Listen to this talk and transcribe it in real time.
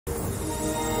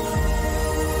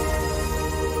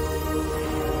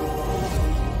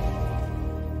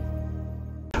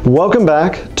Welcome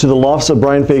back to the Lofts of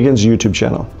Bryan Fagan's YouTube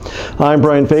channel. I'm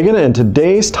Bryan Fagan, and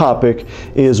today's topic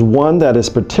is one that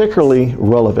is particularly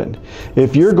relevant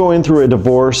if you're going through a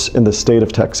divorce in the state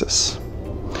of Texas.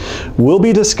 We'll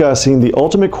be discussing the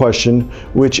ultimate question,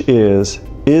 which is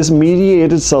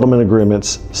mediated settlement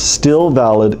agreements still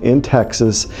valid in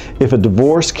Texas if a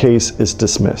divorce case is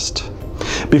dismissed?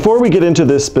 Before we get into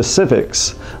the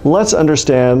specifics, let's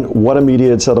understand what a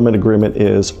mediated settlement agreement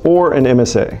is, or an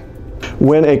MSA.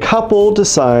 When a couple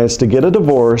decides to get a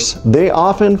divorce, they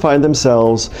often find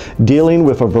themselves dealing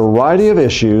with a variety of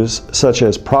issues such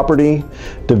as property,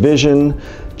 division,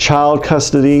 child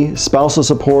custody, spousal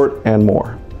support, and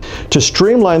more. To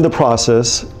streamline the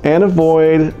process and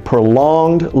avoid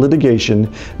prolonged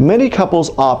litigation, many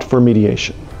couples opt for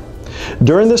mediation.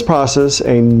 During this process,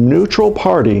 a neutral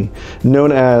party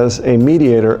known as a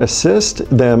mediator assists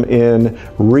them in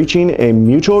reaching a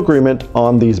mutual agreement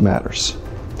on these matters.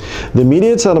 The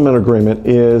mediated settlement agreement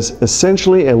is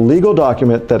essentially a legal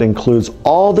document that includes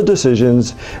all the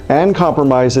decisions and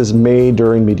compromises made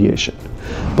during mediation.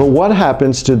 But what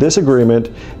happens to this agreement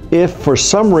if for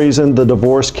some reason the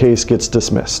divorce case gets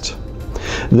dismissed?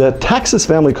 The Texas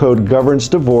Family Code governs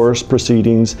divorce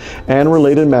proceedings and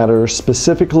related matters,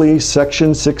 specifically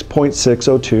Section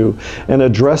 6.602, and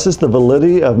addresses the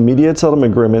validity of mediated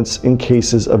settlement agreements in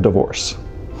cases of divorce.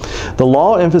 The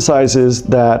law emphasizes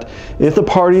that if the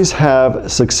parties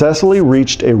have successfully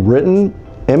reached a written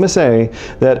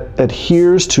MSA that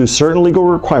adheres to certain legal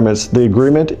requirements, the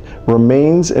agreement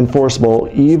remains enforceable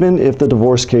even if the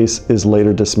divorce case is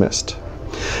later dismissed.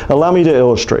 Allow me to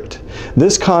illustrate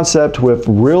this concept with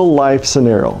real-life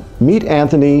scenario. Meet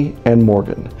Anthony and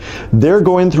Morgan. They're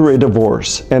going through a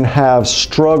divorce and have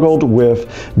struggled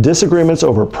with disagreements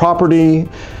over property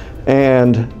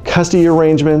and custody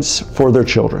arrangements for their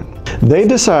children. They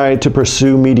decide to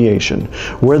pursue mediation,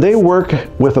 where they work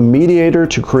with a mediator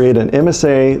to create an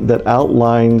MSA that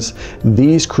outlines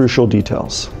these crucial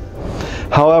details.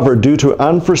 However, due to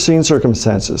unforeseen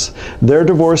circumstances, their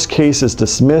divorce case is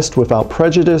dismissed without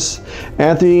prejudice.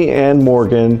 Anthony and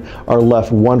Morgan are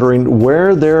left wondering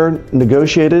where their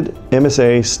negotiated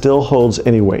MSA still holds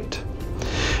any weight.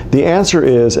 The answer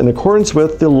is, in accordance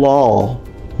with the law,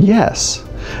 yes.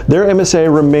 Their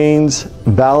MSA remains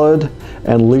valid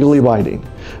and legally binding,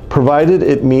 provided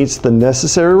it meets the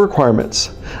necessary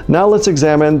requirements. Now let's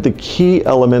examine the key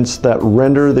elements that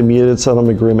render the mediated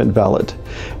settlement agreement valid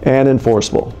and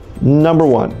enforceable. Number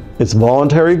one, it's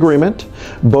voluntary agreement.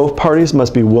 Both parties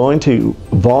must be willing to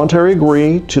voluntarily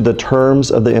agree to the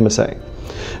terms of the MSA.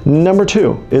 Number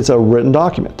two, it's a written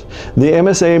document. The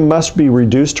MSA must be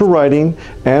reduced to writing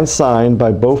and signed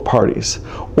by both parties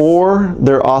or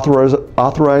their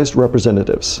authorized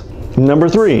representatives. Number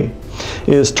three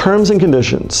is terms and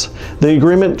conditions. The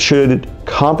agreement should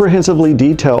comprehensively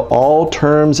detail all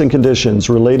terms and conditions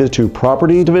related to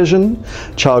property division,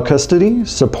 child custody,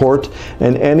 support,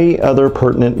 and any other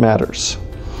pertinent matters.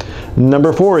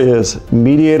 Number four is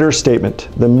mediator statement.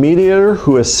 The mediator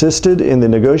who assisted in the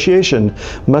negotiation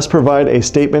must provide a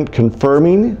statement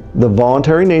confirming the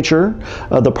voluntary nature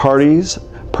of the parties'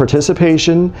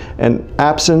 participation and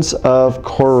absence of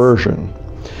coercion.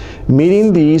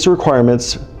 Meeting these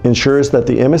requirements ensures that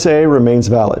the MSA remains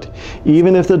valid,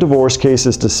 even if the divorce case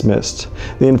is dismissed.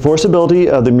 The enforceability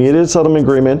of the mediated settlement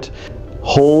agreement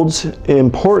holds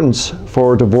importance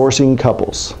for divorcing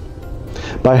couples.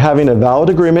 By having a valid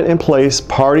agreement in place,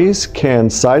 parties can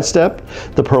sidestep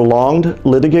the prolonged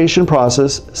litigation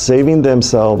process, saving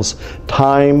themselves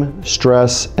time,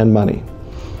 stress, and money.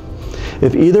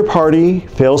 If either party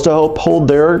fails to uphold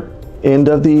their end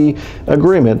of the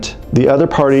agreement, the other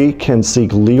party can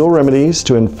seek legal remedies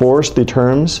to enforce the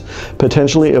terms,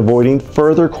 potentially avoiding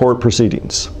further court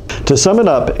proceedings. To sum it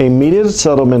up, a mediated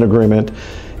settlement agreement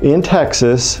in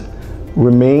Texas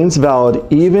remains valid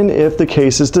even if the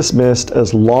case is dismissed,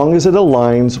 as long as it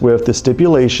aligns with the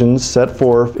stipulations set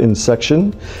forth in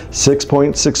Section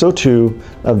 6.602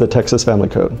 of the Texas Family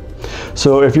Code.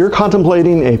 So if you're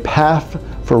contemplating a path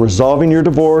for resolving your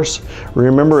divorce,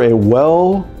 remember a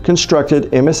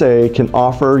well-constructed MSA can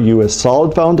offer you a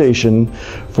solid foundation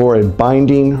for a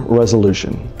binding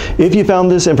resolution. If you found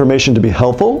this information to be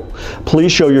helpful,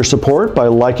 please show your support by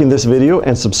liking this video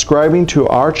and subscribing to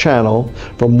our channel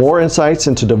for more insights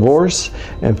into divorce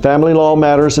and family law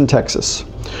matters in Texas.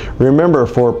 Remember,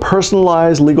 for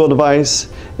personalized legal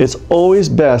advice, it's always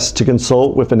best to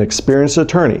consult with an experienced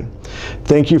attorney.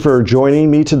 Thank you for joining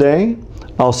me today.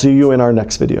 I'll see you in our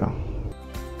next video.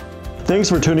 Thanks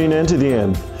for tuning in to the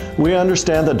end. We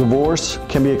understand that divorce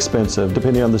can be expensive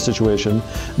depending on the situation.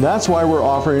 That's why we're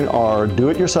offering our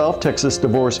Do-It-Yourself Texas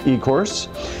Divorce e-course.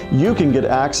 You can get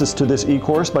access to this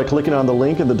e-course by clicking on the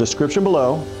link in the description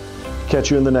below. Catch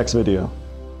you in the next video.